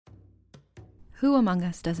Who among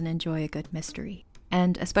us doesn't enjoy a good mystery?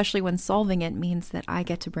 And especially when solving it means that I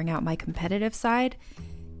get to bring out my competitive side,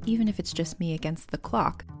 even if it's just me against the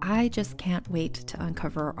clock. I just can't wait to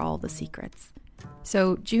uncover all the secrets.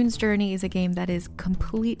 So June's Journey is a game that is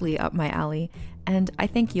completely up my alley, and I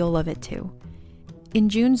think you'll love it too. In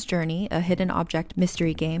June's Journey, a hidden object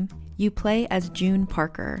mystery game, you play as June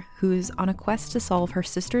Parker, who's on a quest to solve her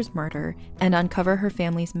sister's murder and uncover her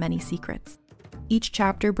family's many secrets. Each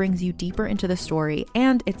chapter brings you deeper into the story,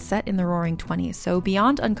 and it's set in the Roaring '20s, so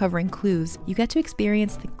beyond uncovering clues, you get to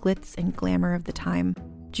experience the glitz and glamour of the time.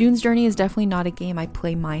 June's Journey is definitely not a game I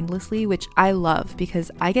play mindlessly, which I love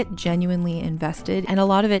because I get genuinely invested, and a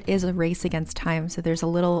lot of it is a race against time, so there's a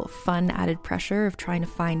little fun added pressure of trying to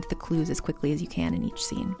find the clues as quickly as you can in each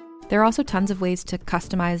scene. There are also tons of ways to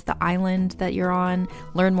customize the island that you're on,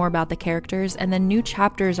 learn more about the characters, and then new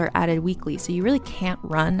chapters are added weekly, so you really can't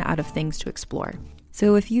run out of things to explore.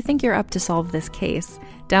 So if you think you're up to solve this case,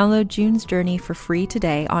 download June's Journey for free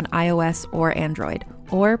today on iOS or Android,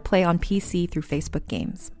 or play on PC through Facebook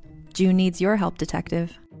Games. June needs your help,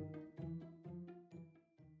 detective.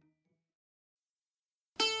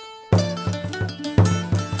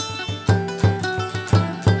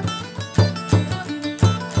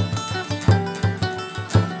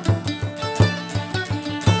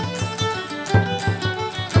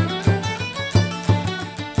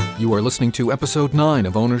 You are listening to Episode 9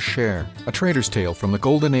 of Owner's Share, a trader's tale from the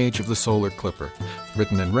golden age of the solar clipper,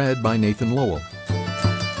 written and read by Nathan Lowell.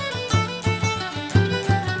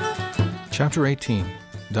 Chapter 18,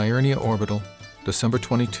 Diurnia Orbital, December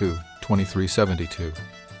 22, 2372.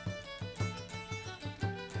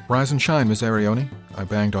 Rise and shine, Miss Arione. I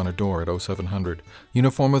banged on her door at 0700.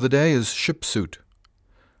 Uniform of the day is ship suit.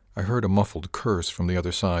 I heard a muffled curse from the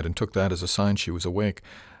other side and took that as a sign she was awake.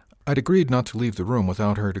 I'd agreed not to leave the room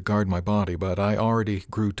without her to guard my body, but I already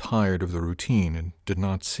grew tired of the routine and did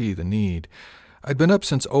not see the need. I'd been up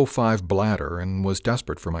since 05 bladder and was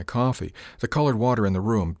desperate for my coffee. The colored water in the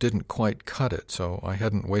room didn't quite cut it, so I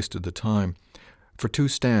hadn't wasted the time. For 2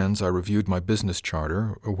 stands, I reviewed my business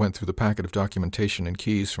charter, went through the packet of documentation and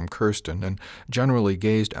keys from Kirsten, and generally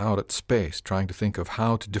gazed out at space, trying to think of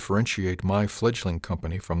how to differentiate my fledgling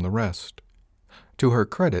company from the rest. To her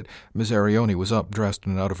credit, Miss Arione was up, dressed,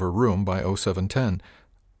 and out of her room by 0710.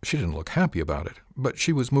 She didn't look happy about it, but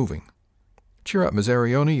she was moving. Cheer up, Miss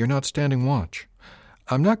Arione, you're not standing watch.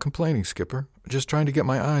 I'm not complaining, Skipper, just trying to get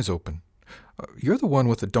my eyes open. You're the one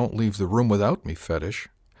with the don't leave the room without me fetish.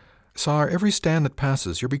 Sar, every stand that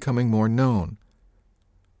passes, you're becoming more known.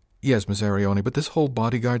 Yes, Miss Arione, but this whole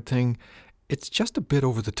bodyguard thing, it's just a bit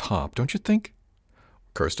over the top, don't you think?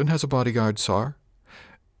 Kirsten has a bodyguard, Sar.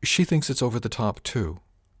 She thinks it's over the top, too.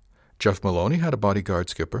 Jeff Maloney had a bodyguard,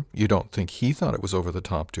 Skipper. You don't think he thought it was over the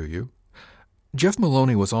top, do you? Jeff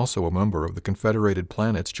Maloney was also a member of the Confederated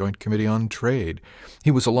Planets Joint Committee on Trade. He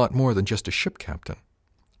was a lot more than just a ship captain.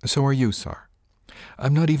 So are you, Sar.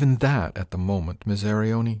 I'm not even that at the moment, Miss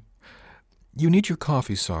Arione. You need your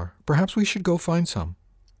coffee, Sar. Perhaps we should go find some.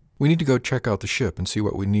 We need to go check out the ship and see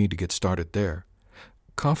what we need to get started there.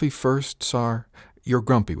 Coffee first, Sar. You're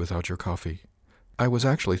grumpy without your coffee. I was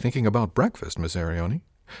actually thinking about breakfast, Miss Arione.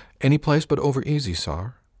 Any place but Over Easy,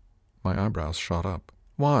 Sar. My eyebrows shot up.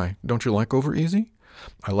 Why? Don't you like Over Easy?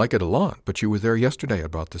 I like it a lot, but you were there yesterday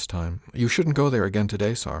about this time. You shouldn't go there again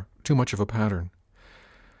today, Sar. Too much of a pattern.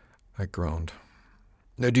 I groaned.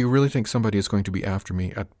 Do you really think somebody is going to be after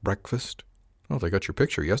me at breakfast? Well, they got your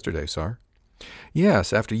picture yesterday, Sar.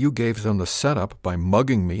 Yes, after you gave them the setup by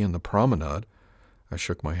mugging me in the promenade. I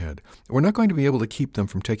shook my head. We're not going to be able to keep them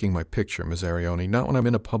from taking my picture, Miss Arione, not when I'm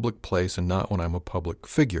in a public place and not when I'm a public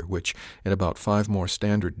figure, which in about 5 more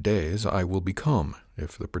standard days I will become,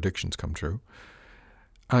 if the predictions come true.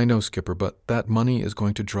 I know, Skipper, but that money is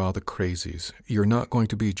going to draw the crazies. You're not going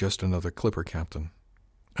to be just another clipper captain.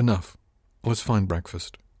 Enough. Let's find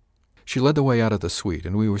breakfast. She led the way out of the suite,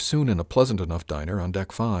 and we were soon in a pleasant enough diner on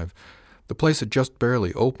deck 5. The place had just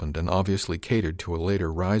barely opened and obviously catered to a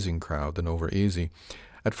later rising crowd than Over Easy.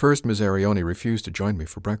 At first, Miss Arione refused to join me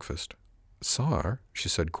for breakfast. Sar, she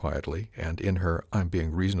said quietly, and in her I'm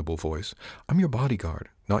being reasonable voice, I'm your bodyguard,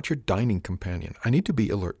 not your dining companion. I need to be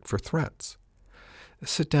alert for threats.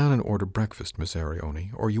 Sit down and order breakfast, Miss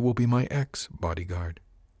Arione, or you will be my ex-bodyguard.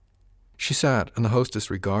 She sat, and the hostess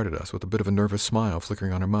regarded us with a bit of a nervous smile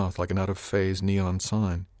flickering on her mouth like an out-of-phase neon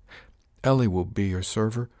sign. Ellie will be your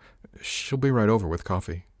server. She'll be right over with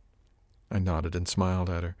coffee. I nodded and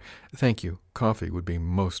smiled at her. Thank you. Coffee would be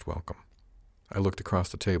most welcome. I looked across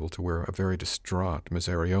the table to where a very distraught Miss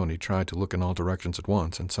Arione tried to look in all directions at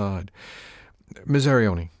once and sighed. Miss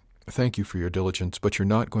Arione, Thank you for your diligence, but you're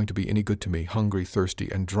not going to be any good to me, hungry, thirsty,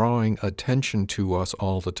 and drawing attention to us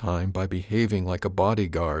all the time by behaving like a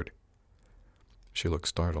bodyguard." She looked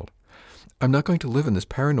startled. "I'm not going to live in this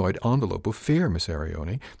paranoid envelope of fear, Miss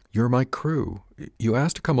Arione. You're my crew. You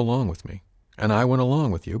asked to come along with me, and I went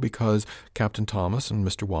along with you because Captain Thomas and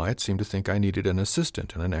Mr. Wyatt seemed to think I needed an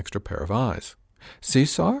assistant and an extra pair of eyes. See,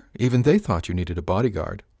 Sar? Even they thought you needed a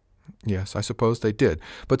bodyguard." "Yes, I suppose they did.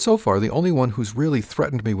 But so far, the only one who's really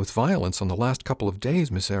threatened me with violence on the last couple of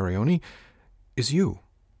days, Miss Arione, is you."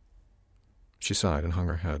 She sighed and hung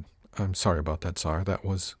her head. "I'm sorry about that, Sar. That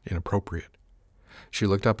was inappropriate." She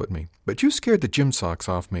looked up at me. "But you scared the gym socks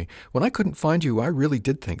off me. When I couldn't find you, I really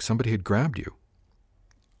did think somebody had grabbed you."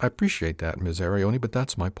 "I appreciate that, Miss Arione, but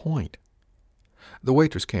that's my point." The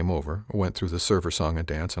waitress came over, went through the server song and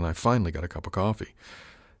dance, and I finally got a cup of coffee.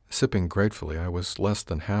 Sipping gratefully, I was less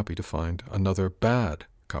than happy to find another bad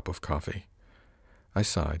cup of coffee. I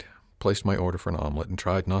sighed, placed my order for an omelet, and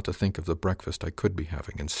tried not to think of the breakfast I could be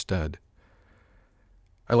having instead.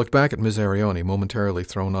 I looked back at Miss Arione, momentarily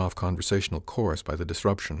thrown off conversational course by the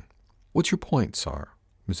disruption. "What's your point, Sar?"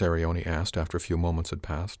 Miss Arione asked after a few moments had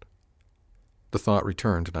passed. The thought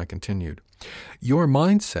returned, and I continued. "Your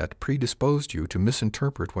mindset predisposed you to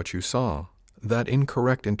misinterpret what you saw. That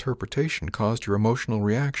incorrect interpretation caused your emotional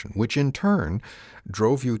reaction, which in turn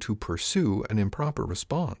drove you to pursue an improper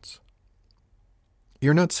response."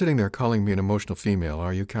 "You're not sitting there calling me an emotional female,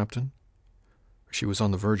 are you, Captain?" She was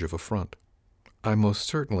on the verge of affront. "I most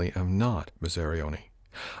certainly am not, Miss Arione.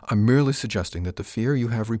 I'm merely suggesting that the fear you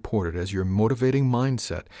have reported as your motivating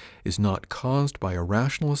mindset is not caused by a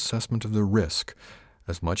rational assessment of the risk,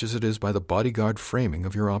 as much as it is by the bodyguard framing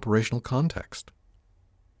of your operational context."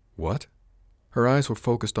 "What?" Her eyes were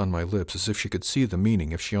focused on my lips as if she could see the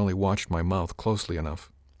meaning if she only watched my mouth closely enough.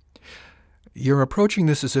 "You're approaching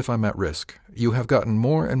this as if I'm at risk. You have gotten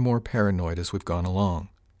more and more paranoid as we've gone along."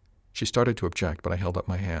 She started to object, but I held up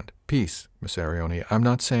my hand. "Peace, Miss Arione. I'm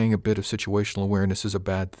not saying a bit of situational awareness is a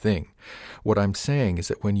bad thing. What I'm saying is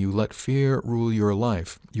that when you let fear rule your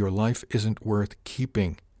life isn't worth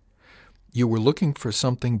keeping. You were looking for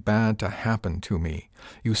something bad to happen to me.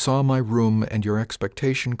 You saw my room, and your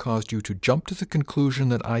expectation caused you to jump to the conclusion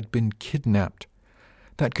that I'd been kidnapped.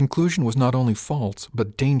 That conclusion was not only false,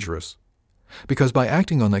 but dangerous. Because by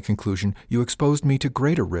acting on that conclusion, you exposed me to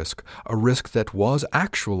greater risk, a risk that was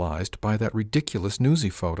actualized by that ridiculous Newsy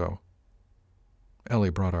photo." Ellie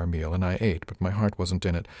brought our meal, and I ate, but my heart wasn't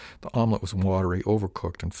in it. The omelet was watery,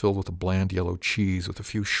 overcooked, and filled with a bland yellow cheese with a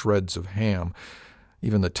few shreds of ham.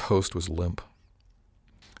 Even the toast was limp.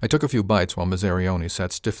 I took a few bites while Miss Arione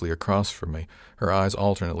sat stiffly across from me, her eyes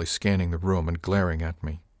alternately scanning the room and glaring at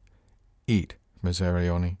me. "Eat, Miss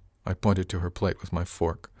Arione." I pointed to her plate with my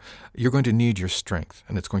fork. "You're going to need your strength,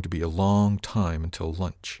 and it's going to be a long time until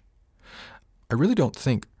lunch." "I really don't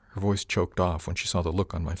think—" Her voice choked off when she saw the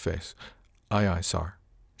look on my face. "Aye, aye, Sar,"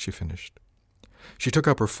 she finished. She took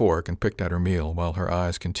up her fork and picked at her meal while her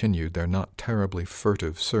eyes continued their not terribly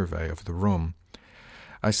furtive survey of the room.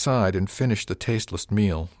 I sighed and finished the tasteless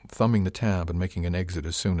meal, thumbing the tab and making an exit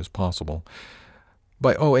as soon as possible.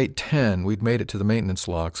 By 08:10, we'd made it to the maintenance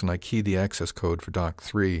locks, and I keyed the access code for Dock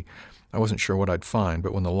 3. I wasn't sure what I'd find,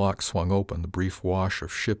 but when the lock swung open, the brief wash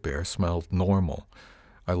of ship air smelled normal.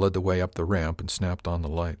 I led the way up the ramp and snapped on the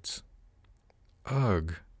lights.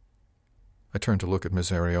 Ugh. I turned to look at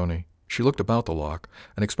Miss Arione. She looked about the lock,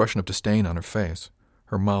 an expression of disdain on her face,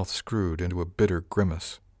 her mouth screwed into a bitter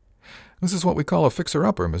grimace. "This is what we call a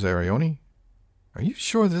fixer-upper, Miss Arione." "Are you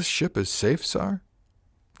sure this ship is safe, Sar?"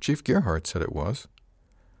 "Chief Gerhardt said it was."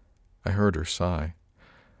 I heard her sigh.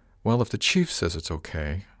 "Well, if the chief says it's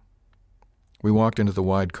okay." We walked into the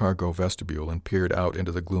wide cargo vestibule and peered out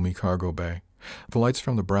into the gloomy cargo bay. The lights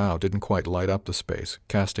from the brow didn't quite light up the space,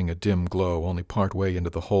 casting a dim glow only part way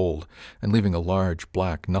into the hold and leaving a large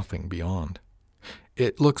black nothing beyond.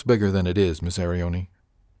 "It looks bigger than it is, Miss Arione."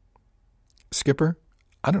 "Skipper,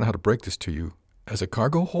 I don't know how to break this to you. As a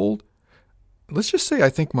cargo hold? Let's just say I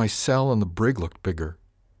think my cell on the brig looked bigger."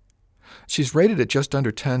 "She's rated at just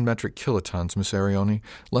under 10 metric kilotons, Miss Arione,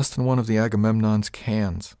 less than one of the Agamemnon's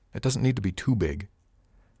cans. It doesn't need to be too big."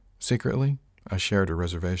 Secretly, I shared her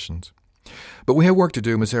reservations. "But we have work to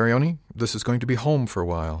do, Miss Arione. This is going to be home for a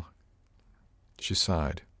while." She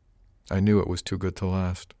sighed. I knew it was too good to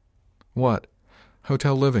last. "What?"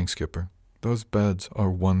 "Hotel living, Skipper. Those beds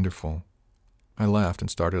are wonderful." I laughed and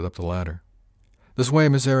started up the ladder. "This way,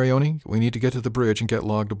 Miss Arione. We need to get to the bridge and get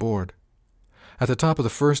logged aboard." At the top of the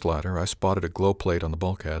first ladder, I spotted a glow plate on the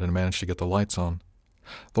bulkhead and managed to get the lights on.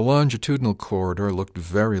 The longitudinal corridor looked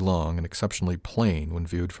very long and exceptionally plain when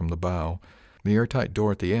viewed from the bow. The airtight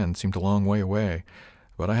door at the end seemed a long way away.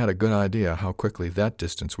 but I had a good idea how quickly that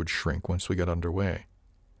distance would shrink once we got underway.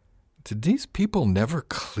 "Did these people never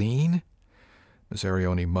clean?" Miss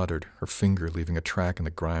Arione muttered, her finger leaving a track in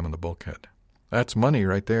the grime on the bulkhead. "That's money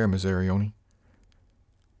right there, Miss Arione."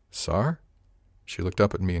 "Sar?" She looked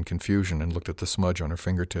up at me in confusion and looked at the smudge on her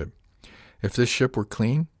fingertip. "If this ship were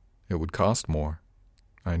clean, it would cost more."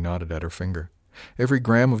 I nodded at her finger. "Every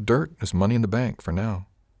gram of dirt is money in the bank for now."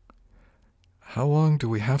 "How long do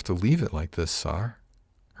we have to leave it like this, Sar?"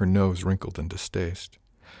 Her nose wrinkled in distaste.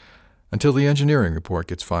 "Until the engineering report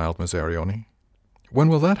gets filed, Miss Arione." "When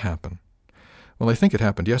will that happen?" "Well, I think it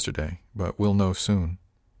happened yesterday, but we'll know soon."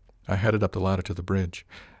 I headed up the ladder to the bridge.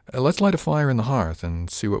 "Let's light a fire in the hearth and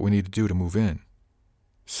see what we need to do to move in."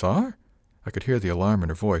 "Sar?" I could hear the alarm in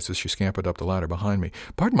her voice as she scampered up the ladder behind me.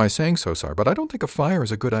 "Pardon my saying so, Sar, but I don't think a fire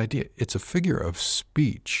is a good idea." "It's a figure of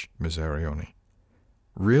speech, Miss Arione."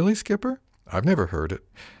 "Really, Skipper? I've never heard it."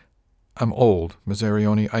 "I'm old, Miss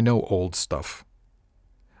Arione. I know old stuff."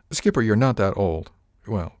 "Skipper, you're not that old."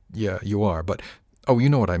 "Well, yeah, you are, but—" "Oh, you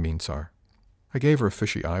know what I mean, Sar." I gave her a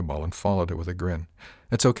fishy eyeball and followed it with a grin.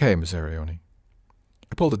 "It's okay, Miss Arione."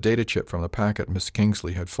 I pulled a data chip from the packet Miss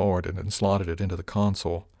Kingsley had forwarded and slotted it into the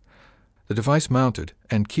console. The device mounted,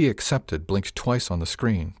 and key accepted blinked twice on the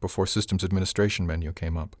screen before Systems Administration menu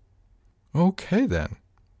came up. "Okay, then.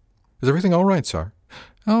 Is everything all right, Sar?"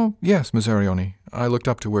 "Oh, yes, Miss Arione." I looked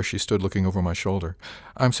up to where she stood looking over my shoulder.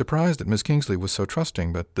 "I'm surprised that Miss Kingsley was so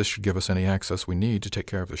trusting, but this should give us any access we need to take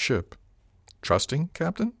care of the ship." "Trusting,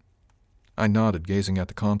 Captain?" I nodded, gazing at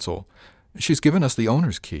the console. "She's given us the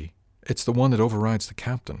owner's key. It's the one that overrides the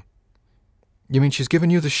captain." "You mean she's given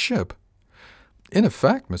you the ship?" "In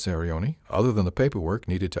effect, Miss Arione. Other than the paperwork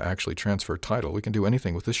needed to actually transfer title, we can do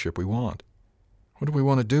anything with this ship we want." "What do we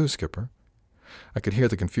want to do, Skipper?" I could hear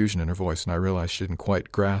the confusion in her voice, and I realized she didn't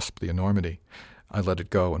quite grasp the enormity. I let it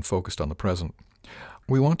go and focused on the present.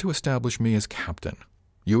 "We want to establish me as captain,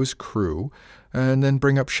 you as crew, and then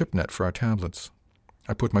bring up ShipNet for our tablets."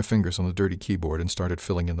 I put my fingers on the dirty keyboard and started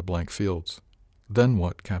filling in the blank fields. "Then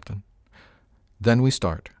what, Captain?" "Then we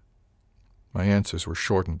start." My answers were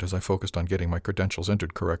shortened as I focused on getting my credentials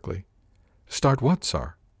entered correctly. "Start what,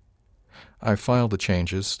 Sar?" I filed the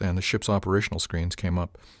changes, and the ship's operational screens came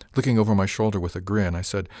up. Looking over my shoulder with a grin, I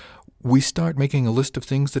said, "We start making a list of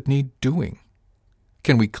things that need doing."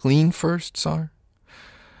 "Can we clean first, Sar?"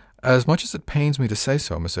 "As much as it pains me to say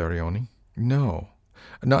so, Miss Arione, no.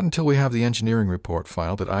 Not until we have the engineering report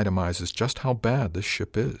filed that itemizes just how bad this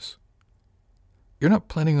ship is." "You're not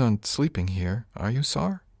planning on sleeping here, are you,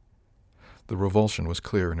 Sar?" The revulsion was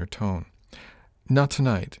clear in her tone. "Not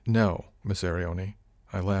tonight, no, Miss Arione."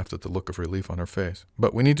 I laughed at the look of relief on her face.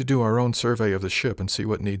 "But we need to do our own survey of the ship and see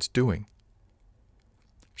what needs doing."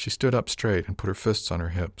 She stood up straight and put her fists on her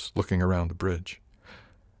hips, looking around the bridge.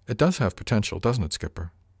 "It does have potential, doesn't it,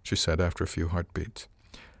 Skipper?" she said after a few heartbeats.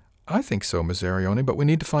 "I think so, Miss Arione, but we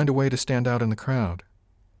need to find a way to stand out in the crowd."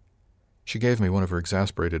 She gave me one of her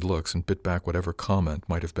exasperated looks and bit back whatever comment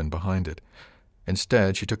might have been behind it.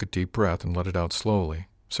 Instead, she took a deep breath and let it out slowly,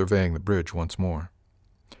 surveying the bridge once more.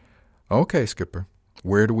 "Okay, Skipper.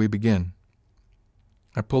 Where do we begin?"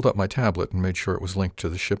 I pulled up my tablet and made sure it was linked to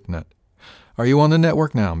the ShipNet. "Are you on the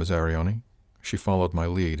network now, Miss Arione?" She followed my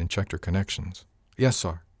lead and checked her connections. "Yes,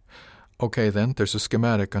 sir." "Okay, then, there's a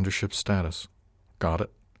schematic under ship status." "Got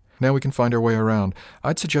it. Now we can find our way around.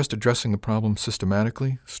 I'd suggest addressing the problem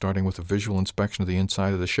systematically, starting with a visual inspection of the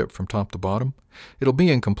inside of the ship from top to bottom. It'll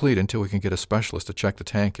be incomplete until we can get a specialist to check the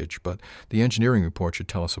tankage, but the engineering report should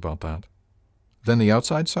tell us about that." "Then the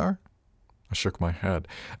outside, sir?" I shook my head.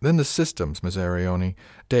 "Then the systems, Miss Arione.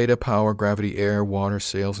 Data, power, gravity, air, water,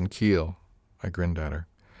 sails, and keel." I grinned at her.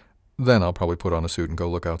 "Then I'll probably put on a suit and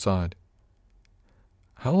go look outside."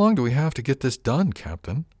 "How long do we have to get this done,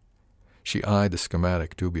 Captain?" She eyed the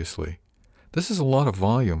schematic dubiously. "This is a lot of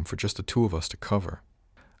volume for just the two of us to cover."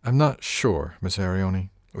 "I'm not sure, Miss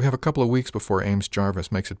Arione. We have a couple of weeks before Ames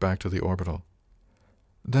Jarvis makes it back to the orbital."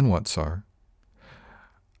 "Then what, sir?"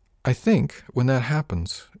 "I think, when that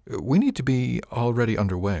happens, we need to be already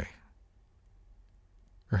underway."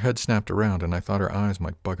 Her head snapped around, and I thought her eyes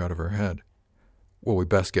might bug out of her head. "Well, we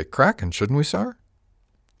best get cracking, shouldn't we, sir?"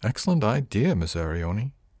 "Excellent idea, Miss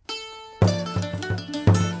Arione."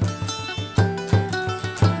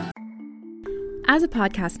 As a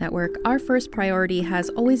podcast network, our first priority has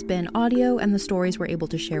always been audio and the stories we're able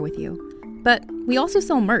to share with you. But we also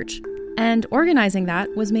sell merch, and organizing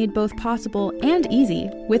that was made both possible and easy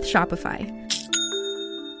with Shopify.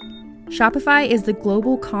 Shopify is the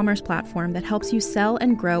global commerce platform that helps you sell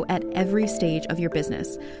and grow at every stage of your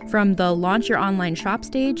business. From the launch your online shop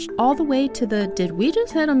stage, all the way to the did we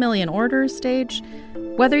just hit 1 million orders stage?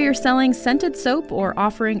 Whether you're selling scented soap or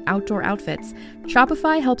offering outdoor outfits,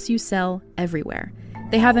 Shopify helps you sell everywhere.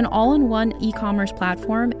 They have an all-in-one e-commerce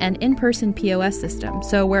platform and in-person POS system,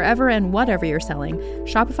 so wherever and whatever you're selling,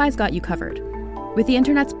 Shopify's got you covered. With the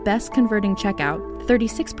internet's best converting checkout,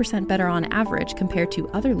 36% better on average compared to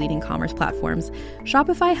other leading commerce platforms,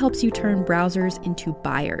 Shopify helps you turn browsers into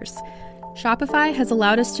buyers. Shopify has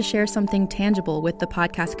allowed us to share something tangible with the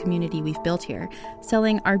podcast community we've built here,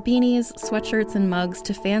 selling our beanies, sweatshirts, and mugs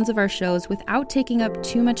to fans of our shows without taking up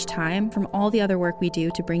too much time from all the other work we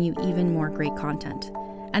do to bring you even more great content.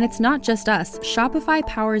 And it's not just us. Shopify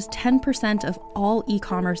powers 10% of all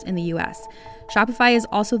e-commerce in the US. Shopify is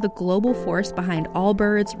also the global force behind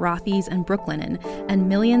Allbirds, Rothy's, and Brooklinen, and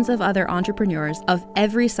millions of other entrepreneurs of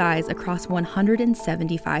every size across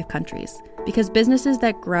 175 countries. Because businesses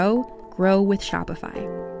that grow with Shopify.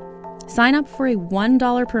 Sign up for a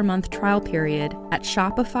 $1 per month trial period at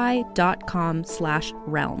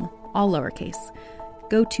shopify.com/realm, all lowercase.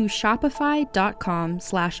 Go to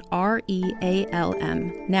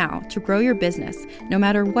shopify.com/REALM now to grow your business, no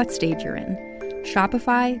matter what stage you're in.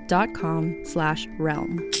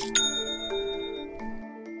 Shopify.com/realm.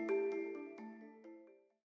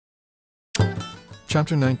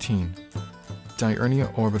 Chapter 19.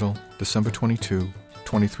 Diurnia Orbital, December 22,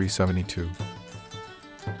 2372.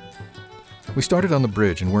 We started on the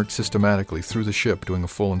bridge and worked systematically through the ship doing a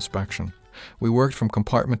full inspection. We worked from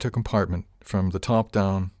compartment to compartment, from the top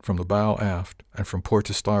down, from the bow aft, and from port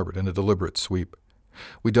to starboard in a deliberate sweep.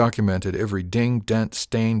 We documented every ding, dent,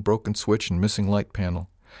 stain, broken switch, and missing light panel.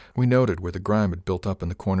 We noted where the grime had built up in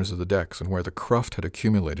the corners of the decks and where the cruft had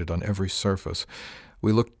accumulated on every surface.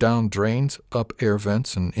 We looked down drains, up air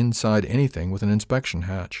vents, and inside anything with an inspection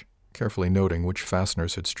hatch, carefully noting which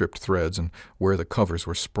fasteners had stripped threads and where the covers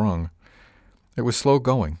were sprung. It was slow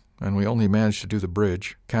going, and we only managed to do the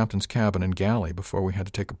bridge, captain's cabin, and galley before we had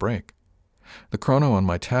to take a break. The chrono on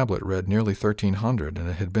my tablet read nearly 1300, and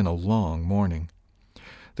it had been a long morning.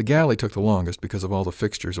 The galley took the longest because of all the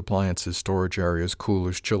fixtures, appliances, storage areas,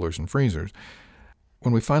 coolers, chillers, and freezers.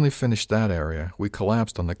 When we finally finished that area, we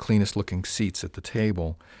collapsed on the cleanest-looking seats at the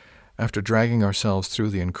table. After dragging ourselves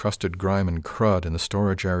through the encrusted grime and crud in the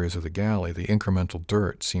storage areas of the galley, the incremental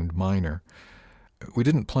dirt seemed minor. We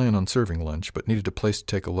didn't plan on serving lunch, but needed a place to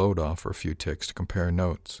take a load off for a few ticks to compare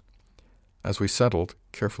notes. As we settled,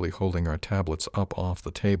 carefully holding our tablets up off the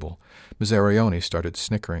table, Miss Arione started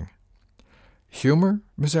snickering. "Humor,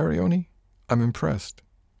 Miss Arione? I'm impressed.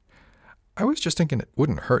 I was just thinking it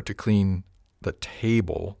wouldn't hurt to clean the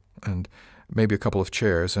table and maybe a couple of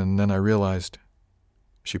chairs, and then I realized..."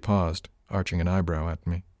 She paused, arching an eyebrow at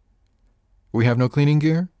me. "We have no cleaning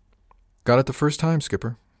gear?" "Got it the first time,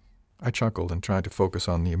 Skipper." I chuckled and tried to focus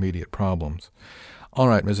on the immediate problems. "All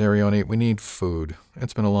right, Miss Arione, we need food.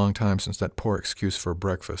 It's been a long time since that poor excuse for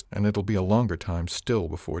breakfast, and it'll be a longer time still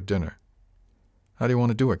before dinner." "How do you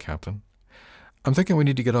want to do it, Captain?" "I'm thinking we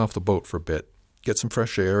need to get off the boat for a bit, get some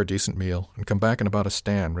fresh air, a decent meal, and come back in about a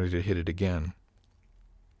stand ready to hit it again."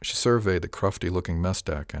 She surveyed the crufty-looking mess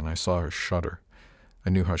deck, and I saw her shudder. I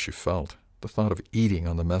knew how she felt. The thought of eating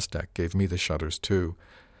on the mess deck gave me the shudders, too.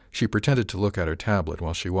 She pretended to look at her tablet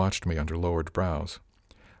while she watched me under lowered brows.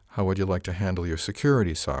 "How would you like to handle your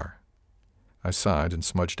security, sir?" I sighed and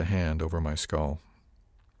smudged a hand over my skull.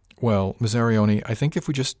 "Well, Miss Arione, I think if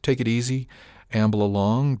we just take it easy, amble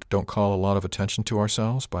along, don't call a lot of attention to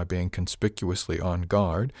ourselves by being conspicuously on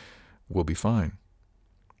guard, we'll be fine."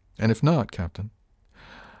 "And if not, Captain?"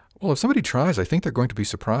 "Well, if somebody tries, I think they're going to be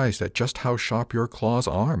surprised at just how sharp your claws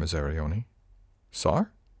are, Miss Arione."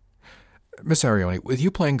 "Sir?" "Miss Arione, with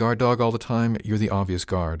you playing guard dog all the time, you're the obvious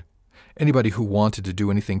guard. Anybody who wanted to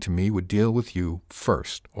do anything to me would deal with you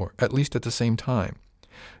first, or at least at the same time.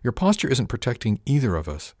 Your posture isn't protecting either of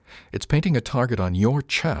us. It's painting a target on your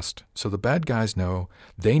chest so the bad guys know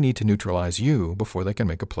they need to neutralize you before they can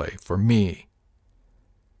make a play for me."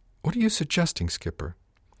 "What are you suggesting, Skipper?"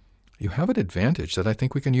 "You have an advantage that I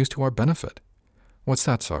think we can use to our benefit." "What's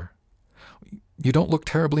that, sir?" "You don't look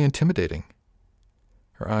terribly intimidating."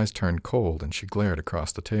 Her eyes turned cold, and she glared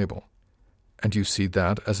across the table. "And you see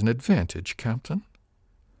that as an advantage, Captain?"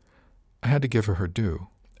 I had to give her her due.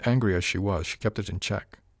 Angry as she was, she kept it in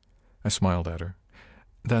check. I smiled at her.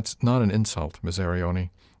 "That's not an insult, Miss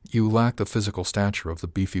Arione. You lack the physical stature of the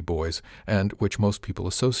beefy boys, and which most people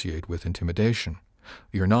associate with intimidation.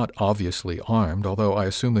 You're not obviously armed, although I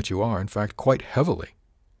assume that you are, in fact, quite heavily."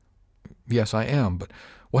 "Yes, I am, but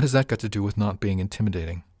what has that got to do with not being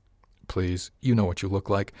intimidating?" please. You know what you look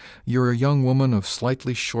like. You're a young woman of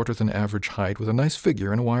slightly shorter than average height with a nice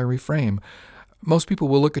figure and a wiry frame. Most people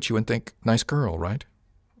will look at you and think, nice girl, right?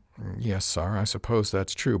 Yes, sir, I suppose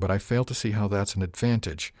that's true, but I fail to see how that's an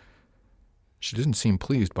advantage. She didn't seem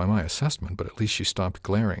pleased by my assessment, but at least she stopped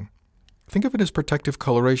glaring. Think of it as protective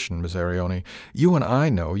coloration, Miss Arione. You and I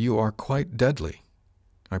know you are quite deadly.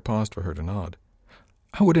 I paused for her to nod.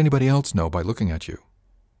 How would anybody else know by looking at you?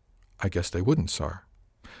 I guess they wouldn't, sir.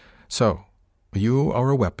 So, you are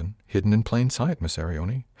a weapon, hidden in plain sight, Miss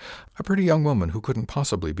Arione. A pretty young woman who couldn't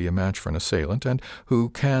possibly be a match for an assailant, and who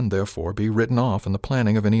can, therefore, be written off in the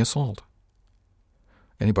planning of any assault.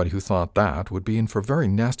 Anybody who thought that would be in for a very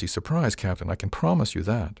nasty surprise, Captain, I can promise you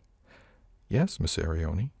that. Yes, Miss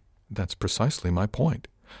Arione, that's precisely my point.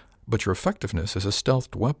 But your effectiveness as a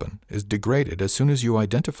stealthed weapon is degraded as soon as you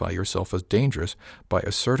identify yourself as dangerous by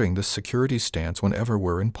asserting this security stance whenever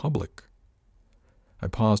we're in public. I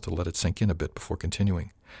paused to let it sink in a bit before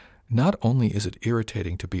continuing. Not only is it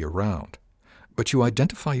irritating to be around, but you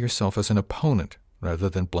identify yourself as an opponent rather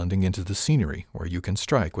than blending into the scenery where you can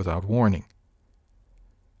strike without warning.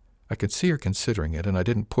 I could see her considering it, and I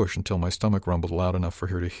didn't push until my stomach rumbled loud enough for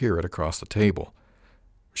her to hear it across the table.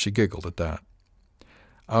 She giggled at that.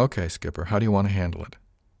 Okay, Skipper, how do you want to handle it?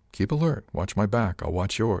 Keep alert. Watch my back. I'll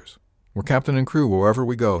watch yours. We're captain and crew wherever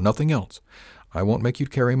we go, nothing else. I won't make you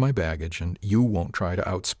carry my baggage, and you won't try to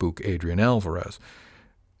outspook Adrian Alvarez.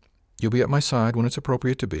 You'll be at my side when it's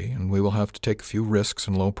appropriate to be, and we will have to take a few risks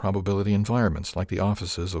in low-probability environments like the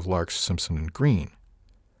offices of Larks, Simpson, and Green.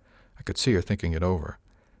 I could see her thinking it over.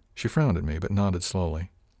 She frowned at me, but nodded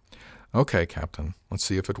slowly. Okay, Captain, let's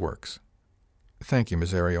see if it works. Thank you,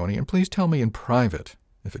 Miss Arione, and please tell me in private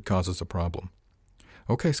if it causes a problem.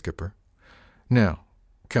 Okay, Skipper. Now,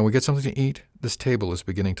 can we get something to eat? This table is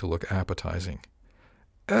beginning to look appetizing.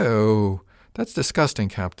 Oh, that's disgusting,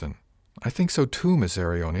 Captain. I think so too, Miss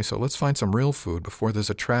Arione, so let's find some real food before there's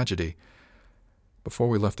a tragedy. Before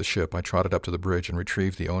we left the ship, I trotted up to the bridge and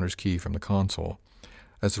retrieved the owner's key from the console.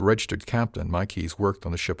 As the registered captain, my keys worked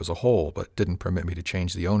on the ship as a whole, but didn't permit me to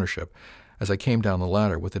change the ownership. As I came down the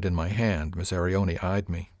ladder with it in my hand, Miss Arione eyed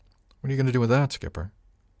me. What are you going to do with that, Skipper?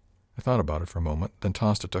 I thought about it for a moment, then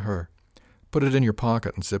tossed it to her. Put it in your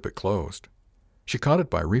pocket and zip it closed. She caught it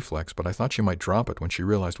by reflex, but I thought she might drop it when she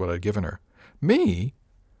realized what I'd given her. Me?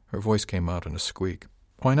 Her voice came out in a squeak.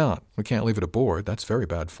 Why not? We can't leave it aboard. That's very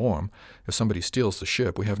bad form. If somebody steals the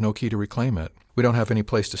ship, we have no key to reclaim it. We don't have any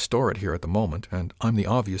place to store it here at the moment, and I'm the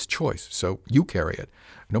obvious choice, so you carry it.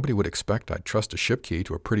 Nobody would expect I'd trust a ship key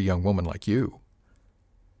to a pretty young woman like you.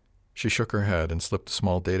 She shook her head and slipped a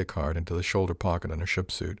small data card into the shoulder pocket in her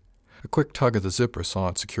ship suit. A quick tug of the zipper saw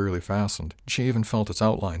it securely fastened. She even felt its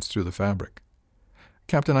outlines through the fabric.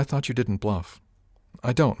 Captain, I thought you didn't bluff.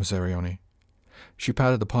 I don't, Miss Arione. She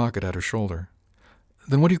patted the pocket at her shoulder.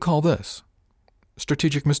 Then what do you call this?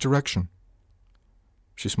 Strategic misdirection.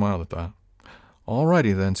 She smiled at that. All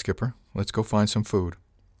righty then, Skipper. Let's go find some food.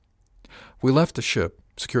 We left the ship,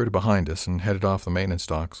 secured it behind us, and headed off the maintenance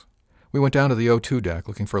docks. We went down to the O2 deck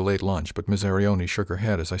looking for a late lunch, but Miss Arione shook her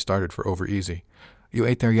head as I started for Over Easy. You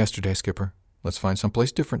ate there yesterday, Skipper. Let's find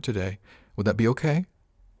someplace different today. Would that be okay?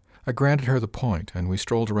 I granted her the point, and we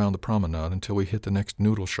strolled around the promenade until we hit the next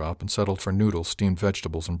noodle shop and settled for noodles, steamed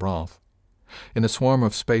vegetables, and broth. In the swarm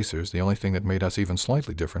of spacers, the only thing that made us even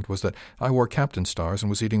slightly different was that I wore captain stars and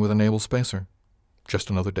was eating with a naval spacer. Just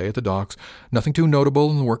another day at the docks. Nothing too notable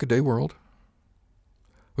in the workaday world.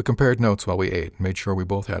 We compared notes while we ate and made sure we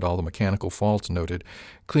both had all the mechanical faults noted.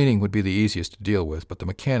 Cleaning would be the easiest to deal with, but the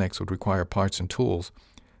mechanics would require parts and tools.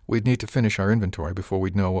 We'd need to finish our inventory before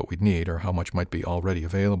we'd know what we'd need or how much might be already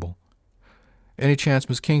available. Any chance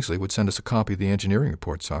Miss Kingsley would send us a copy of the engineering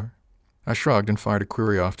report, sir? I shrugged and fired a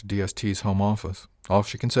query off to DST's home office. All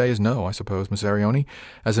she can say is no, I suppose, Miss Arione.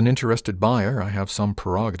 As an interested buyer, I have some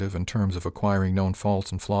prerogative in terms of acquiring known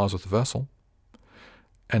faults and flaws with the vessel.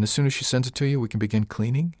 And as soon as she sends it to you, we can begin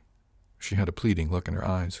cleaning? She had a pleading look in her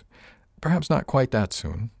eyes. Perhaps not quite that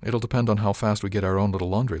soon. It'll depend on how fast we get our own little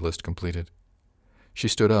laundry list completed. She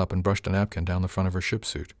stood up and brushed a napkin down the front of her ship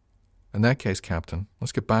suit. In that case, Captain,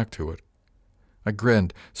 let's get back to it. I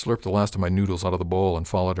grinned, slurped the last of my noodles out of the bowl, and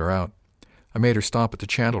followed her out. I made her stop at the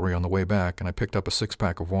chandlery on the way back, and I picked up a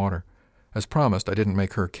 6-pack of water. As promised, I didn't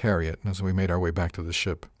make her carry it as we made our way back to the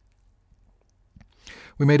ship.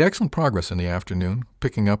 We made excellent progress in the afternoon,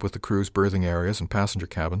 picking up with the crew's berthing areas and passenger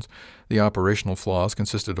cabins. The operational flaws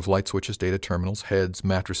consisted of light switches, data terminals, heads,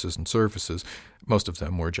 mattresses, and surfaces. Most of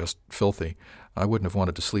them were just filthy. I wouldn't have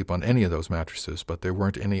wanted to sleep on any of those mattresses, but there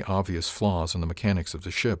weren't any obvious flaws in the mechanics of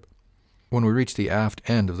the ship. When we reached the aft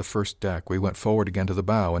end of the first deck, we went forward again to the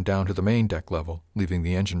bow and down to the main deck level, leaving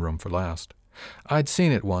the engine room for last. I'd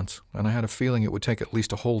seen it once, and I had a feeling it would take at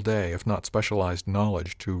least a whole day, if not specialized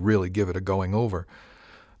knowledge, to really give it a going over.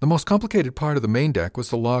 The most complicated part of the main deck was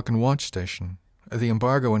the lock and watch station. The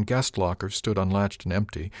embargo and guest lockers stood unlatched and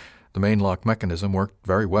empty. The main lock mechanism worked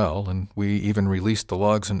very well, and we even released the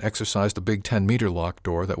lugs and exercised a big 10-meter lock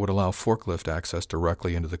door that would allow forklift access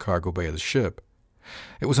directly into the cargo bay of the ship.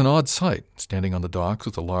 It was an odd sight, standing on the docks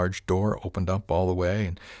with a large door opened up all the way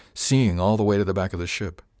and seeing all the way to the back of the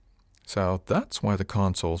ship. So that's why the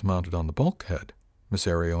console's mounted on the bulkhead. Miss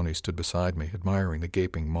Arione stood beside me, admiring the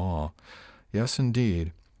gaping maw. Yes,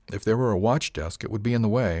 indeed. If there were a watch desk, it would be in the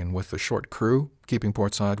way, and with the short crew, keeping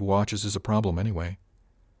portside watches is a problem anyway.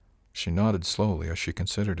 She nodded slowly as she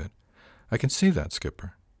considered it. I can see that,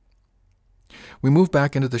 Skipper. We moved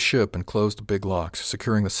back into the ship and closed the big locks,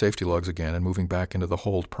 securing the safety lugs again and moving back into the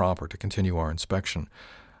hold proper to continue our inspection.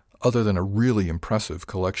 Other than a really impressive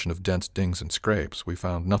collection of dents, dings, and scrapes, we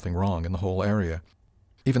found nothing wrong in the whole area.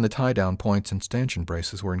 Even the tie-down points and stanchion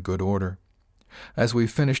braces were in good order. As we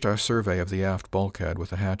finished our survey of the aft bulkhead with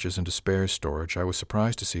the hatches into spares storage, I was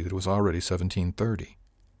surprised to see that it was already 17:30.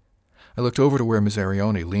 I looked over to where Miss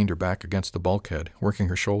Arione leaned her back against the bulkhead, working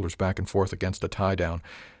her shoulders back and forth against a tie-down.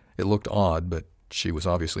 It looked odd, but she was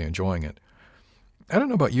obviously enjoying it. I don't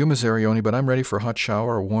know about you, Miss Arione, but I'm ready for a hot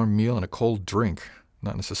shower, a warm meal, and a cold drink.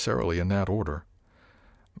 Not necessarily in that order.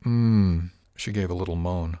 She gave a little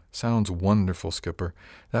moan. Sounds wonderful, Skipper.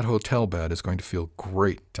 That hotel bed is going to feel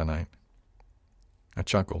great tonight. I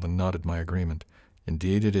chuckled and nodded my agreement.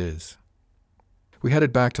 Indeed it is. We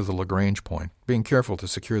headed back to the Lagrange point, being careful to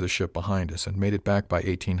secure the ship behind us, and made it back by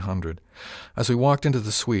 1800. As we walked into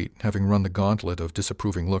the suite, having run the gauntlet of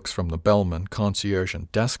disapproving looks from the bellman, concierge,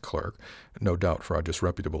 and desk clerk, no doubt for our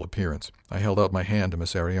disreputable appearance, I held out my hand to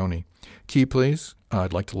Miss Arione. Key, please.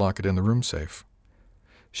 I'd like to lock it in the room safe.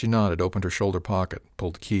 She nodded, opened her shoulder pocket,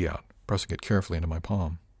 pulled the key out, pressing it carefully into my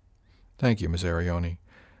palm. Thank you, Miss Arione.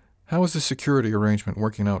 How is the security arrangement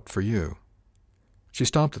working out for you? She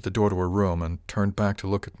stopped at the door to her room and turned back to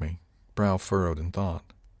look at me, brow furrowed in thought.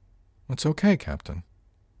 It's okay, Captain.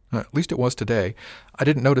 At least it was today. I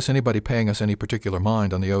didn't notice anybody paying us any particular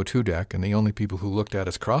mind on the O2 deck, and the only people who looked at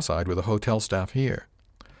us cross-eyed were the hotel staff here.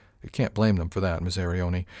 You can't blame them for that, Miss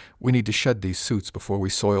Arione. We need to shed these suits before we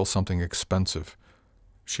soil something expensive.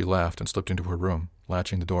 She laughed and slipped into her room,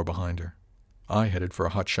 latching the door behind her. I headed for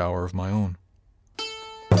a hot shower of my own.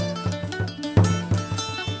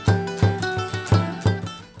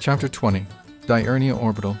 Chapter 20, Diurnia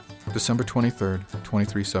Orbital, December 23rd,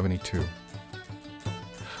 2372.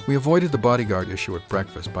 We avoided the bodyguard issue at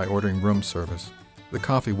breakfast by ordering room service. The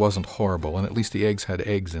coffee wasn't horrible, and at least the eggs had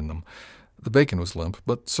eggs in them. The bacon was limp,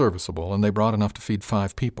 but serviceable, and they brought enough to feed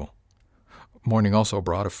 5 people. Morning also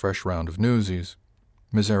brought a fresh round of newsies.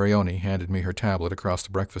 Miss Arione handed me her tablet across the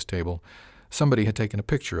breakfast table. Somebody had taken a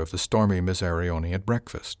picture of the stormy Miss Arione at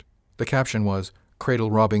breakfast. The caption was,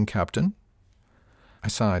 "Cradle-robbing Captain?" I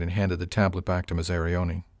sighed and handed the tablet back to Miss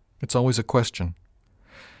Arione. It's always a question.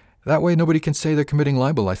 That way nobody can say they're committing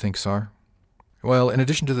libel, I think, sir. Well, in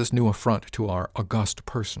addition to this new affront to our august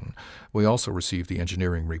person, we also received the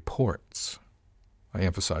engineering reports. I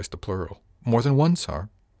emphasized the plural. More than one, sir.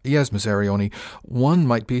 Yes, Miss Arione, one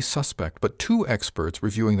might be suspect, but 2 experts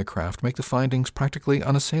reviewing the craft make the findings practically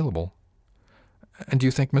unassailable. And do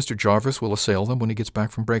you think Mr. Jarvis will assail them when he gets back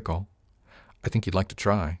from Breakall? I think he'd like to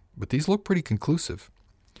try, but these look pretty conclusive.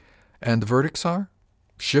 And the verdicts are?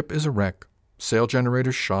 Ship is a wreck, sail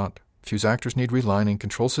generators shot, fuse actors need relining,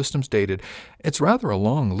 control systems dated. It's rather a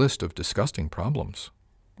long list of disgusting problems.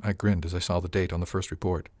 I grinned as I saw the date on the first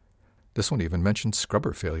report. This one even mentioned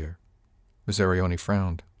scrubber failure. Miss Arione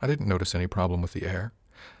frowned. I didn't notice any problem with the air.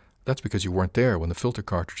 That's because you weren't there when the filter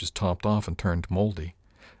cartridges topped off and turned moldy.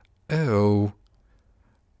 Oh.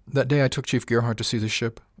 That day I took Chief Gerhardt to see the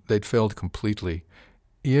ship. They'd failed completely.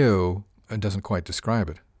 Ew, it doesn't quite describe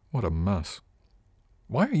it. What a mess.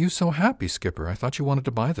 Why are you so happy, Skipper? I thought you wanted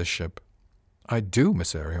to buy this ship. I do,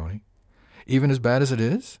 Miss Arione. Even as bad as it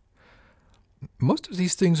is? Most of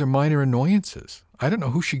these things are minor annoyances. I don't know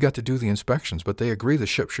who she got to do the inspections, but they agree the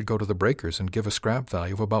ship should go to the breakers and give a scrap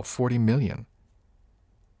value of about $40 million.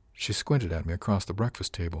 She squinted at me across the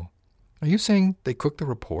breakfast table. Are you saying they cooked the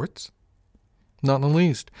reports? Not in the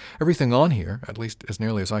least. Everything on here, at least as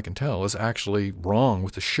nearly as I can tell, is actually wrong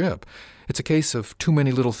with the ship. It's a case of too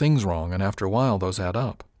many little things wrong, and after a while those add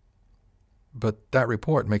up. But that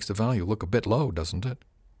report makes the value look a bit low, doesn't it?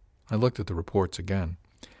 I looked at the reports again.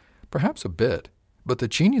 Perhaps a bit, but the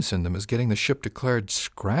genius in them is getting the ship declared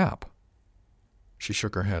scrap. She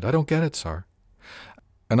shook her head. I don't get it, sir.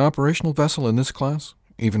 An operational vessel in this class,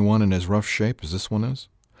 even one in as rough shape as this one is,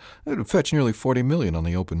 it would fetch nearly $40 million on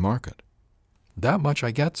the open market. That much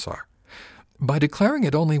I get, sir. By declaring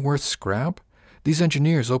it only worth scrap, these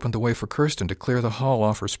engineers opened the way for Kirsten to clear the hull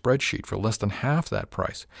off her spreadsheet for less than half that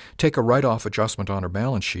price, take a write-off adjustment on her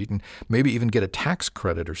balance sheet, and maybe even get a tax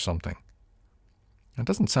credit or something. That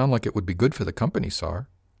doesn't sound like it would be good for the company, sir.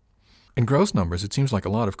 In gross numbers, it seems like a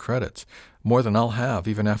lot of credits, more than I'll have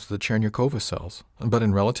even after the Chernyakova sells. But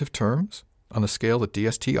in relative terms, on the scale that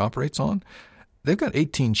DST operates on, they've got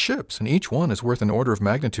 18 ships, and each one is worth an order of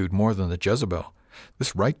magnitude more than the Jezebel.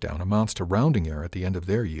 This write-down amounts to rounding error at the end of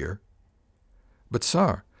their year. But,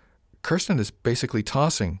 sir, Kirsten is basically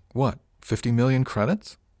tossing, 50 million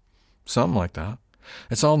credits? Something like that.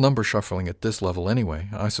 It's all number shuffling at this level anyway.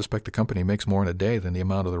 I suspect the company makes more in a day than the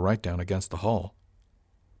amount of the write-down against the hull.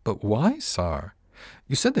 But why, sir?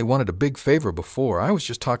 You said they wanted a big favor before. I was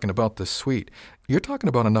just talking about this suite. You're talking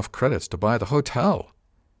about enough credits to buy the hotel.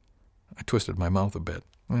 I twisted my mouth a bit.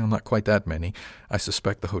 Well, not quite that many. I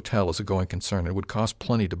suspect the hotel is a going concern. It would cost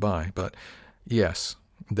plenty to buy, but yes,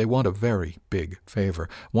 they want a very big favor,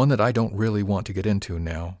 one that I don't really want to get into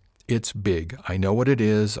now. It's big. I know what it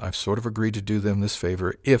is. I've sort of agreed to do them this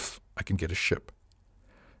favor if I can get a ship.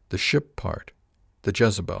 The ship part, the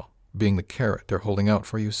Jezebel, being the carrot they're holding out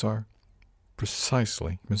for you, sir?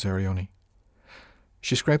 Precisely, Miss Arione.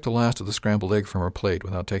 She scraped the last of the scrambled egg from her plate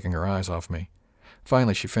without taking her eyes off me.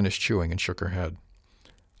 Finally, she finished chewing and shook her head.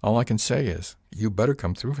 All I can say is, you better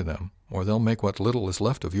come through for them, or they'll make what little is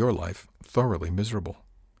left of your life thoroughly miserable.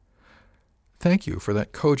 Thank you for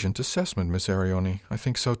that cogent assessment, Miss Arione. I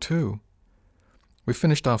think so, too. We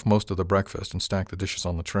finished off most of the breakfast and stacked the dishes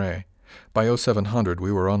on the tray. By 0700,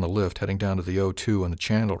 we were on the lift heading down to the O2 and the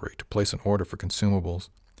chandlery to place an order for consumables.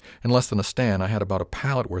 In less than a stan, I had about a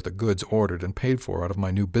pallet worth of goods ordered and paid for out of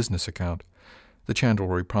my new business account. The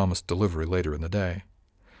chandlery promised delivery later in the day.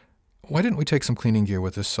 Why didn't we take some cleaning gear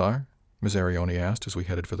with us, sir? Miss Arione asked as we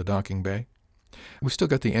headed for the docking bay. We've still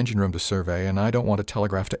got the engine room to survey, and I don't want to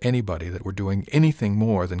telegraph to anybody that we're doing anything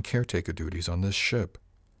more than caretaker duties on this ship.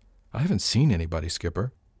 I haven't seen anybody,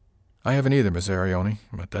 Skipper. I haven't either, Miss Arione,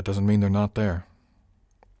 but that doesn't mean they're not there.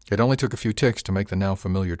 It only took a few ticks to make the now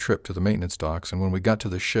familiar trip to the maintenance docks, and when we got to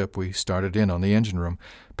the ship, we started in on the engine room,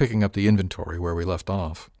 picking up the inventory where we left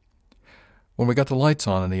off. When we got the lights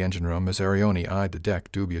on in the engine room, Miss Arione eyed the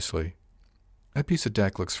deck dubiously. That piece of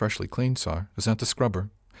deck looks freshly cleaned, sir. Is that the scrubber?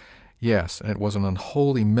 Yes, and it was an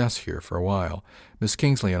unholy mess here for a while. Miss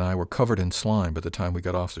Kingsley and I were covered in slime by the time we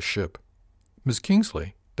got off the ship. Miss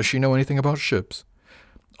Kingsley? Does she know anything about ships?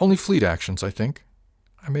 Only fleet actions, I think.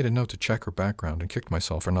 I made a note to check her background and kicked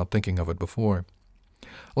myself for not thinking of it before.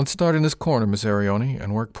 Let's start in this corner, Miss Arione,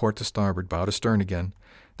 and work port to starboard, bow to stern again.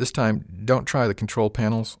 This time, don't try the control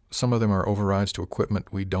panels. Some of them are overrides to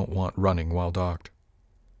equipment we don't want running while docked.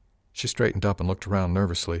 She straightened up and looked around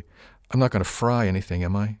nervously. I'm not going to fry anything,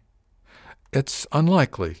 am I? It's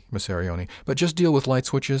unlikely, Miss Arione, but just deal with light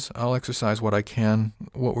switches. I'll exercise what I can.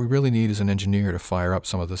 What we really need is an engineer to fire up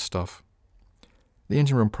some of this stuff. The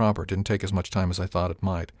engine room proper didn't take as much time as I thought it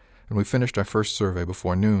might, and we finished our first survey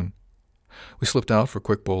before noon. We slipped out for a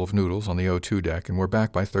quick bowl of noodles on the O2 deck, and were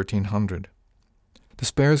back by 1300. The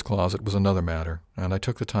spares closet was another matter, and I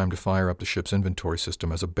took the time to fire up the ship's inventory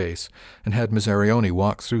system as a base, and had Miss Arione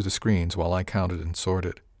walk through the screens while I counted and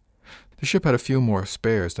sorted. The ship had a few more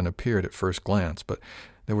spares than appeared at first glance, but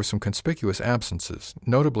there were some conspicuous absences,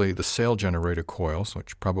 notably the sail generator coils,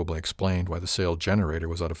 which probably explained why the sail generator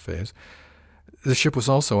was out of phase. The ship was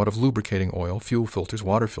also out of lubricating oil, fuel filters,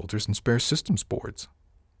 water filters, and spare systems boards.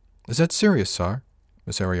 Is that serious, sir?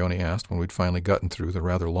 Miss Arione asked when we'd finally gotten through the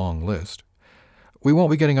rather long list. We won't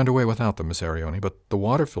be getting underway without them, Miss Arione, but the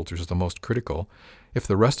water filters are the most critical. If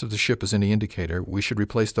the rest of the ship is any indicator, we should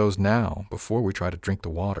replace those now, before we try to drink the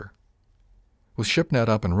water. With ShipNet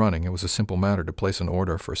up and running, it was a simple matter to place an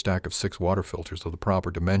order for a stack of 6 water filters of the proper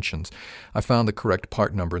dimensions. I found the correct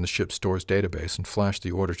part number in the ship's stores database and flashed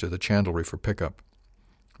the order to the chandlery for pickup.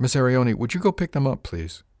 Miss Arione, would you go pick them up,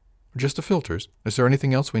 please? Just the filters. Is there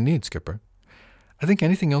anything else we need, Skipper? I think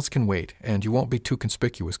anything else can wait, and you won't be too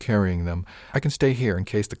conspicuous carrying them. I can stay here in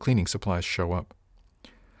case the cleaning supplies show up.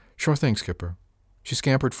 Sure thing, Skipper. She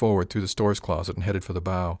scampered forward through the stores closet and headed for the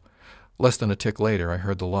bow. Less than a tick later, I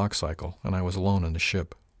heard the lock cycle, and I was alone in the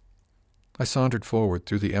ship. I sauntered forward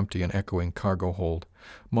through the empty and echoing cargo hold,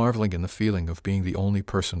 marveling in the feeling of being the only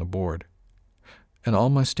person aboard. And all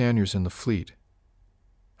my stanyards in the fleet,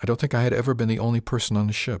 I don't think I had ever been the only person on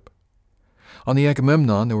the ship. On the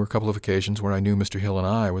Agamemnon, there were a couple of occasions where I knew Mr. Hill and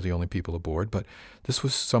I were the only people aboard, but this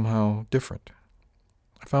was somehow different.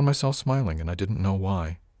 I found myself smiling, and I didn't know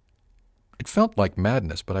why. It felt like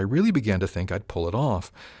madness, but I really began to think I'd pull it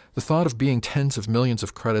off. The thought of being tens of millions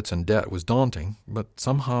of credits in debt was daunting, but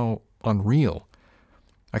somehow unreal.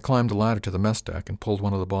 I climbed the ladder to the mess deck and pulled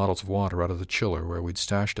one of the bottles of water out of the chiller where we'd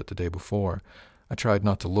stashed it the day before. I tried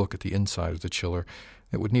not to look at the inside of the chiller.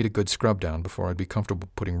 It would need a good scrub down before I'd be comfortable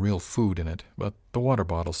putting real food in it, but the water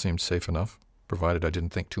bottle seemed safe enough, provided I didn't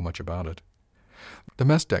think too much about it. The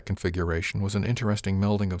mess deck configuration was an interesting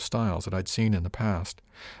melding of styles that I'd seen in the past.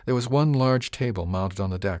 There was one large table mounted on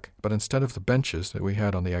the deck, but instead of the benches that we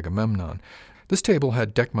had on the Agamemnon, this table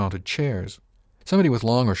had deck-mounted chairs. Somebody with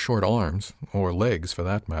long or short arms, or legs for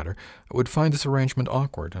that matter, would find this arrangement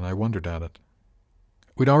awkward, and I wondered at it.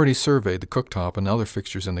 We'd already surveyed the cooktop and other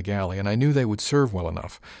fixtures in the galley, and I knew they would serve well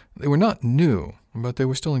enough. They were not new, but they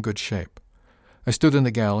were still in good shape. I stood in the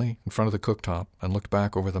galley, in front of the cooktop, and looked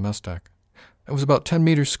back over the mess deck. It was about 10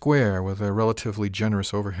 meters square, with a relatively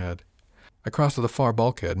generous overhead. I crossed to the far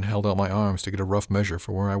bulkhead and held out my arms to get a rough measure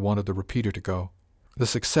for where I wanted the repeater to go. The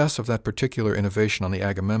success of that particular innovation on the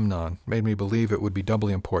Agamemnon made me believe it would be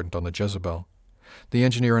doubly important on the Jezebel. The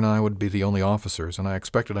engineer and I would be the only officers, and I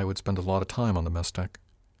expected I would spend a lot of time on the mess deck.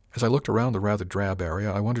 As I looked around the rather drab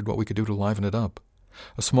area, I wondered what we could do to liven it up.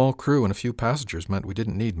 A small crew and a few passengers meant we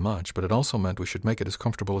didn't need much, but it also meant we should make it as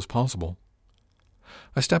comfortable as possible.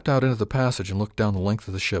 I stepped out into the passage and looked down the length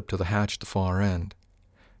of the ship to the hatch at the far end.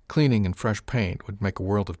 Cleaning and fresh paint would make a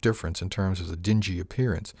world of difference in terms of the dingy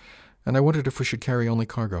appearance, and I wondered if we should carry only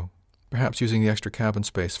cargo, perhaps using the extra cabin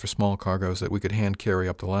space for small cargoes that we could hand carry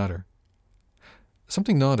up the ladder.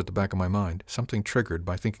 Something gnawed at the back of my mind, something triggered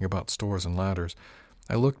by thinking about stores and ladders.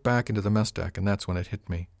 I looked back into the mess deck, and that's when it hit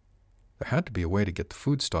me. There had to be a way to get the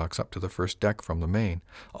food stocks up to the first deck from the main,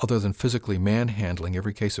 other than physically manhandling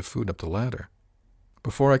every case of food up the ladder.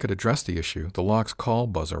 Before I could address the issue, the lock's call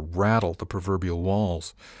buzzer rattled the proverbial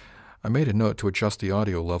walls. I made a note to adjust the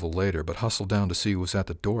audio level later, but hustled down to see who was at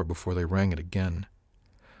the door before they rang it again.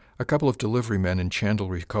 A couple of delivery men in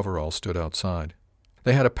chandlery coveralls stood outside.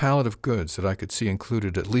 They had a pallet of goods that I could see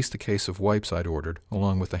included at least the case of wipes I'd ordered,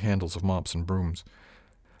 along with the handles of mops and brooms.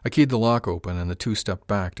 I keyed the lock open, and the two stepped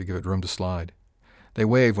back to give it room to slide. They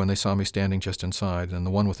waved when they saw me standing just inside, and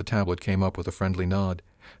the one with the tablet came up with a friendly nod.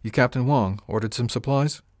 "You Captain Wong, ordered some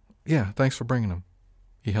supplies?" "Yeah, thanks for bringing them."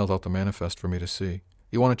 He held out the manifest for me to see.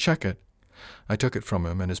 "You want to check it?" I took it from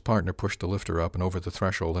him, and his partner pushed the lifter up and over the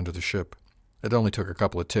threshold into the ship. It only took a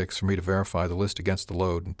couple of ticks for me to verify the list against the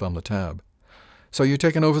load and thumb the tab. "So you're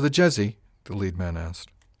taking over the Jezzy?" the lead man asked.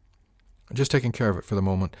 "Just taking care of it for the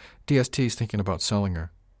moment. DST's thinking about selling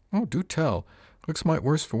her." "Oh, do tell. Looks might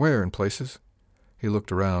worse for wear in places." He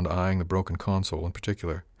looked around, eyeing the broken console in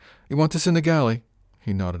particular. "You want this in the galley?"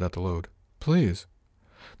 He nodded at the load. "Please."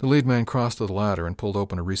 The lead man crossed to the ladder and pulled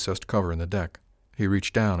open a recessed cover in the deck. He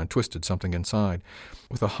reached down and twisted something inside.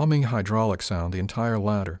 With a humming hydraulic sound, the entire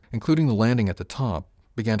ladder, including the landing at the top,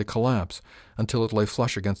 began to collapse until it lay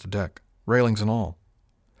flush against the deck, railings and all.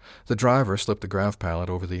 The driver slipped the grav pallet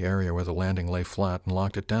over the area where the landing lay flat and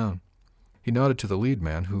locked it down. He nodded to the lead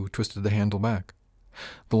man, who twisted the handle back.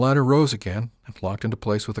 The ladder rose again and locked into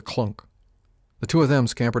place with a clunk. The two of them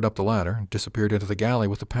scampered up the ladder and disappeared into the galley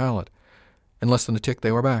with the pallet. In less than a tick,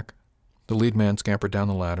 they were back. The lead man scampered down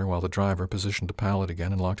the ladder while the driver positioned the pallet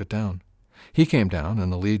again and locked it down. He came down,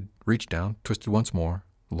 and the lead reached down, twisted once more,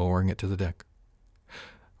 lowering it to the deck.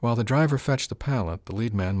 While the driver fetched the pallet, the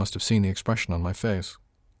lead man must have seen the expression on my face.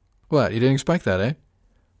 "What, you didn't expect that, eh?"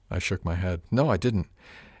 I shook my head. "No, I didn't.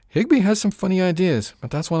 Higbee has some funny ideas, but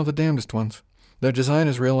that's one of the damnedest ones. Their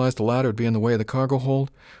designers realized the ladder would be in the way of the cargo hold.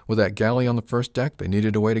 With that galley on the first deck, they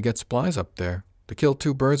needed a way to get supplies up there, to kill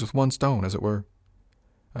two birds with one stone, as it were."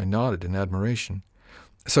 I nodded in admiration.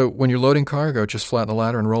 "So when you're loading cargo, just flatten the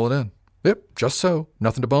ladder and roll it in?" "Yep, just so.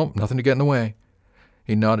 Nothing to bump, nothing to get in the way."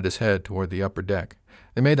 He nodded his head toward the upper deck.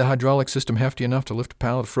 "They made the hydraulic system hefty enough to lift a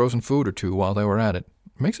pallet of frozen food or two while they were at it.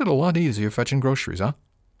 Makes it a lot easier fetching groceries, huh?"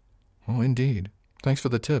 "Oh, indeed. Thanks for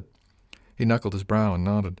the tip." He knuckled his brow and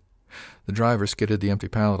nodded. The driver skidded the empty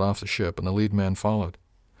pallet off the ship, and the lead man followed.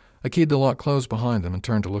 I keyed the lock closed behind them and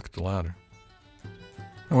turned to look at the ladder.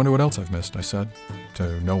 "I wonder what else I've missed," I said,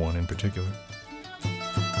 to no one in particular.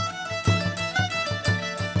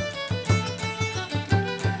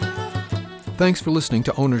 Thanks for listening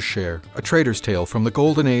to Owner's Share, a trader's tale from the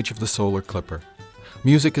golden age of the solar clipper.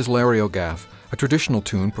 Music is Larry O'Gaff, a traditional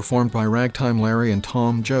tune performed by Ragtime Larry and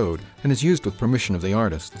Tom Joad, and is used with permission of the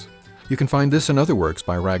artists. You can find this and other works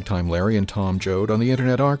by Ragtime Larry and Tom Joad on the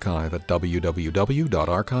Internet Archive at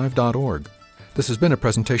www.archive.org. This has been a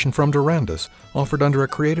presentation from Durandus, offered under a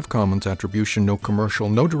Creative Commons Attribution No Commercial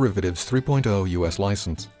No Derivatives 3.0 U.S.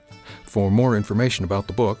 license. For more information about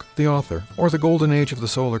the book, the author, or the golden age of the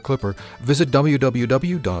solar clipper, visit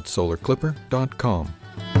www.solarclipper.com.